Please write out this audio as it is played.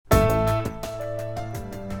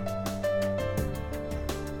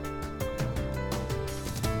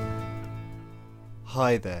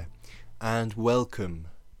Hi there, and welcome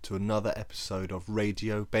to another episode of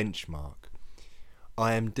Radio Benchmark.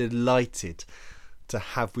 I am delighted to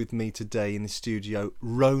have with me today in the studio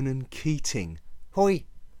Ronan Keating. Hoi!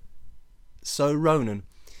 So Ronan,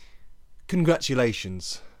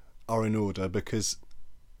 congratulations are in order because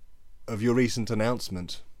of your recent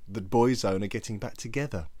announcement that Boyzone are getting back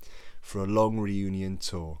together for a long reunion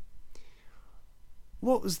tour.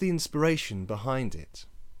 What was the inspiration behind it?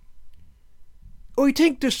 I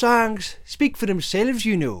think the songs speak for themselves,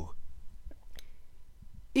 you know.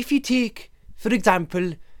 If you take, for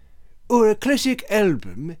example, our classic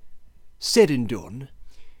album, Said and Done,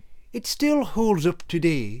 it still holds up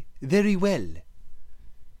today very well.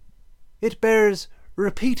 It bears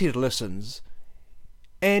repeated listens,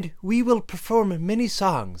 and we will perform many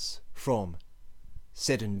songs from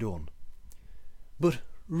Said and Done, but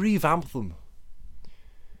revamp them.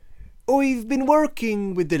 I've been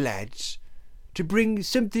working with the lads to bring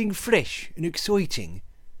something fresh and exciting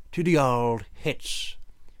to the old hits.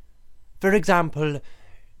 For example,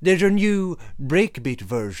 there's a new breakbeat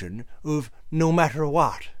version of No Matter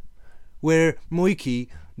What, where Mikey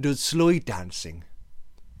does slide dancing.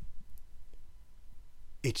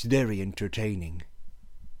 It's very entertaining.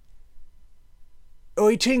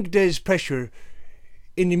 I think there's pressure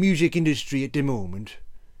in the music industry at the moment,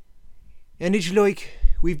 and it's like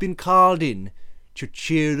we've been called in to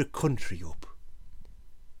cheer the country up.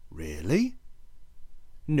 Really?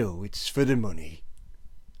 No, it's for the money.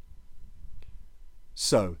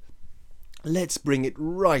 So, let's bring it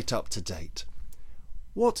right up to date.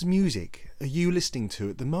 What music are you listening to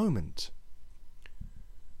at the moment?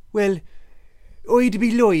 Well, I'd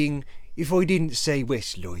be lying if I didn't say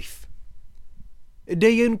Westlife.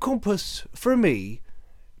 They encompass, for me,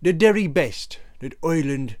 the very best that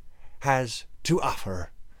Ireland has to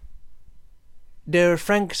offer. Their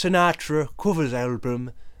Frank Sinatra covers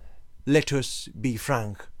album, Let Us Be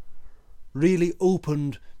Frank, really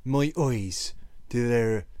opened my eyes to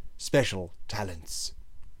their special talents.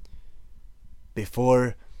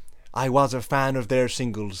 Before, I was a fan of their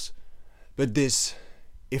singles, but this,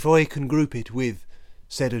 if I can group it with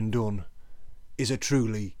Said and Done, is a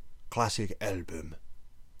truly classic album.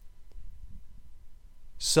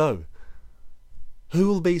 So, who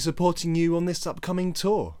will be supporting you on this upcoming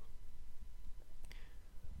tour?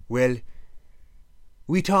 Well,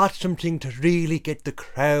 we thought something to really get the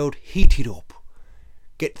crowd heated up,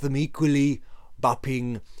 get them equally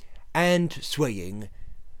bopping and swaying.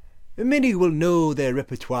 Many will know their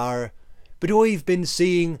repertoire, but I've been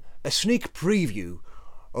seeing a sneak preview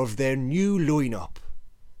of their new lineup,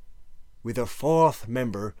 with a fourth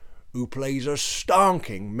member who plays a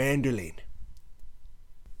stonking mandolin.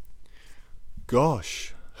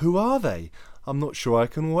 Gosh, who are they? I'm not sure I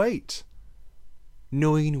can wait.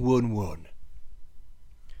 911.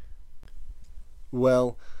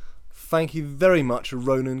 Well, thank you very much,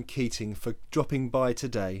 Ronan Keating, for dropping by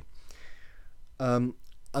today. And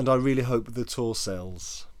I really hope the tour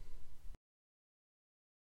sells.